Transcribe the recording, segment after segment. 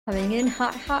Coming in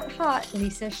hot, hot, hot,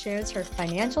 Lisa shares her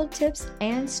financial tips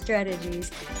and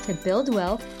strategies to build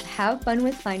wealth, have fun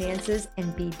with finances,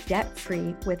 and be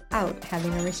debt-free without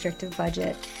having a restrictive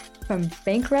budget. From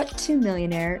bankrupt to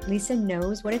millionaire, Lisa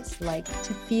knows what it's like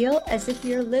to feel as if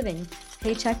you're living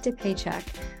paycheck to paycheck.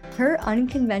 Her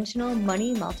unconventional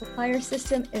money multiplier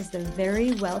system is the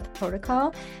very wealth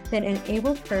protocol that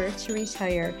enabled her to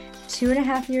retire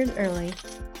 2.5 years early,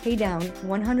 pay down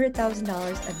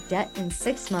 $100,000 of debt in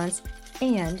 6 months,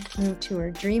 and move to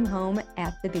her dream home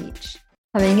at the beach.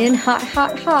 Coming in hot,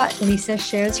 hot, hot, Lisa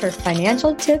shares her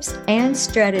financial tips and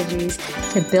strategies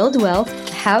to build wealth,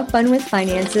 have fun with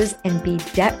finances, and be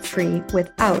debt-free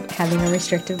without having a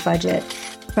restrictive budget.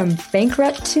 From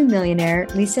bankrupt to millionaire,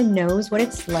 Lisa knows what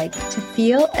it's like to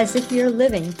feel as if you're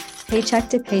living paycheck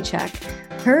to paycheck.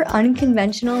 Her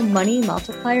unconventional money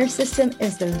multiplier system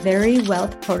is the very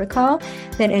wealth protocol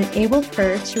that enabled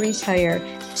her to retire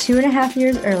 2.5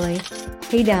 years early,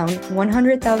 pay down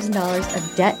 $100,000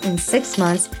 of debt in 6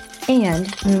 months,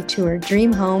 and move to her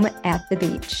dream home at the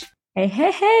beach. Hey,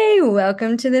 hey, hey,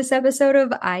 welcome to this episode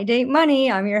of I Date Money.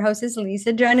 I'm your hostess,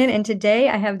 Lisa Drennan, and today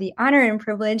I have the honor and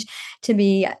privilege to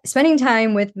be spending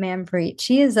time with Manpreet.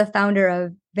 She is the founder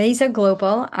of Visa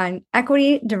Global, on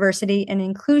equity, diversity, and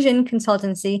inclusion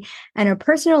consultancy, and a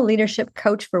personal leadership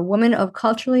coach for women of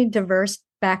culturally diverse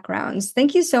backgrounds.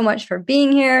 Thank you so much for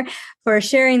being here, for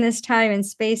sharing this time and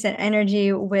space and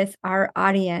energy with our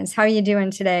audience. How are you doing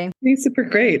today? I'm super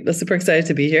great. I'm super excited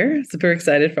to be here. Super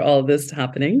excited for all of this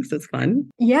happening. So it's fun.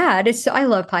 Yeah, it is. I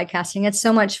love podcasting. It's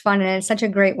so much fun, and it's such a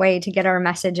great way to get our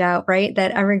message out, right?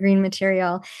 That evergreen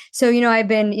material. So, I've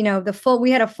been,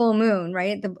 we had a full moon,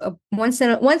 right? Once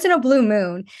in a blue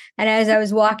moon. And as I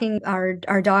was walking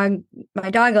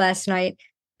my dog last night,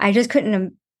 I just couldn't have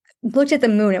looked at the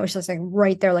moon. It was just like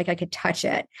right there, like I could touch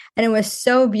it. And it was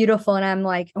so beautiful. And I'm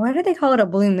like, why do they call it a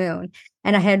blue moon?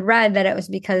 And I had read that it was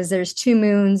because there's 2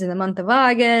 moons in the month of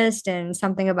August and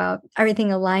something about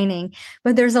everything aligning.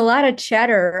 But there's a lot of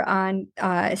chatter on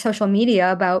social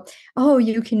media about,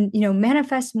 you can,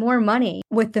 manifest more money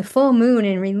with the full moon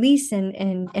and release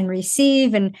and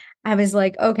receive. And I was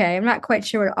like, okay, I'm not quite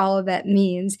sure what all of that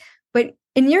means. But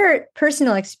in your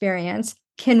personal experience,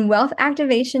 can wealth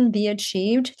activation be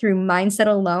achieved through mindset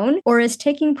alone, or is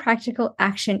taking practical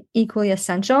action equally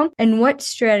essential? And what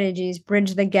strategies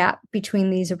bridge the gap between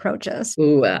these approaches?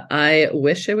 Ooh, I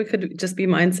wish it could just be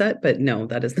mindset, but no,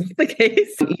 that is not the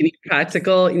case. You need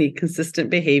practical, you need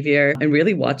consistent behavior, and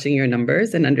really watching your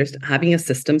numbers and having a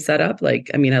system set up. I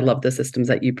love the systems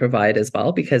that you provide as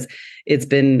well, because it's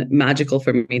been magical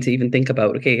for me to even think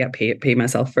about, pay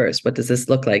myself first. What does this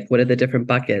look like? What are the different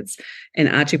buckets? And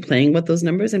actually playing with those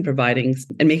numbers and providing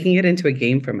and making it into a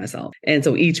game for myself. And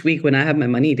so each week when I have my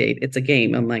money date, it's a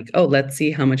game. I'm like, let's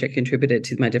see how much I contributed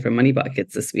to my different money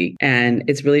buckets this week. And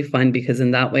it's really fun because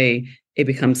in that way, it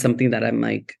becomes something that I'm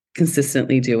like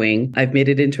consistently doing. I've made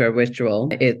it into a ritual.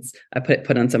 I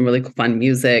put on some really fun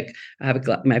music. I have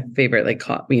my favorite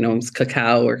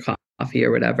cacao or coffee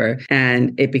or whatever.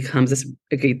 And it becomes this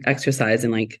exercise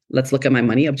in let's look at my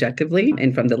money objectively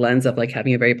and from the lens of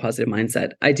having a very positive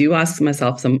mindset. I do ask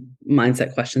myself some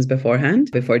mindset questions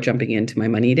beforehand, before jumping into my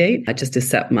money date, just to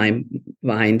set my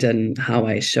mind and how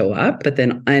I show up.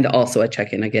 And also I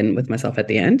check in again with myself at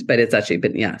the end. But it's actually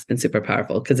it's been super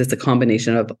powerful because it's a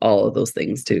combination of all of those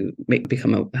things to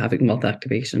having wealth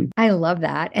activation. I love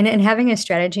that. And having a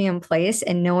strategy in place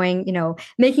and knowing,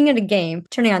 making it a game,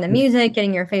 turning on the music,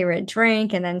 getting your favorite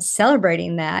drink, and then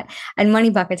celebrating that. And money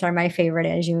buckets are my favorite,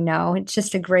 as you know. It's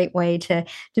just a great way to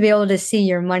be able to see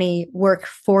your money work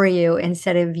for you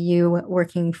instead of you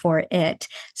working for it.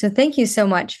 So thank you so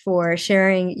much for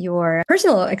sharing your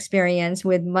personal experience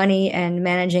with money and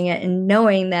managing it, and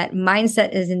knowing that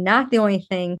mindset is not the only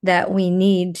thing that we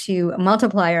need to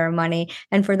multiply our money.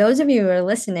 And for those of you who are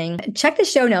listening, check the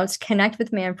show notes, connect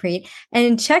with Manpreet,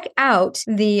 and check out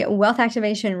the Wealth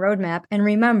Activation Roadmap. And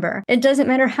remember, it doesn't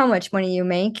matter how much money you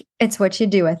make, it's what you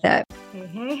do with it.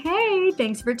 Hey,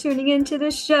 thanks for tuning into the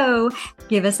show.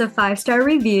 Give us a 5-star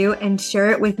review and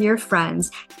share it with your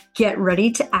friends. Get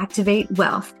ready to activate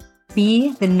wealth.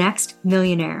 Be the next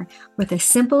millionaire with a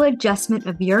simple adjustment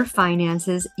of your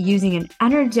finances using an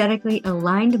energetically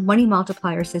aligned money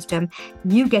multiplier system.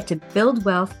 You get to build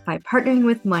wealth by partnering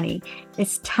with money.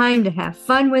 It's time to have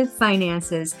fun with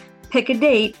finances. Pick a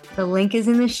date. The link is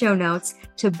in the show notes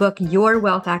to book your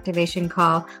wealth activation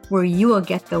call, where you will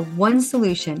get the one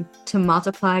solution to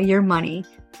multiply your money.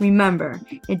 Remember,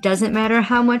 it doesn't matter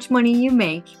how much money you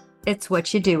make, it's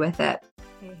what you do with it.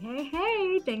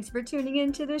 Hey, thanks for tuning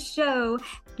into the show.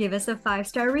 Give us a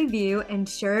 5-star review and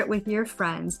share it with your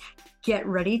friends. Get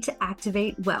ready to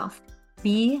activate wealth.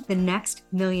 Be the next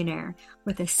millionaire.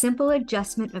 With a simple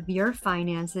adjustment of your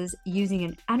finances using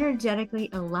an energetically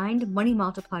aligned money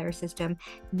multiplier system,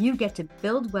 you get to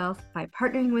build wealth by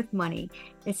partnering with money.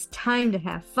 It's time to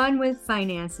have fun with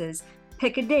finances.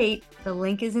 Pick a date, the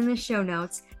link is in the show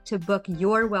notes, to book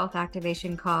your wealth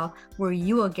activation call where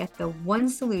you will get the one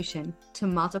solution to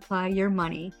multiply your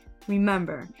money.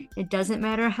 Remember, it doesn't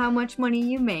matter how much money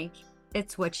you make,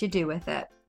 it's what you do with it.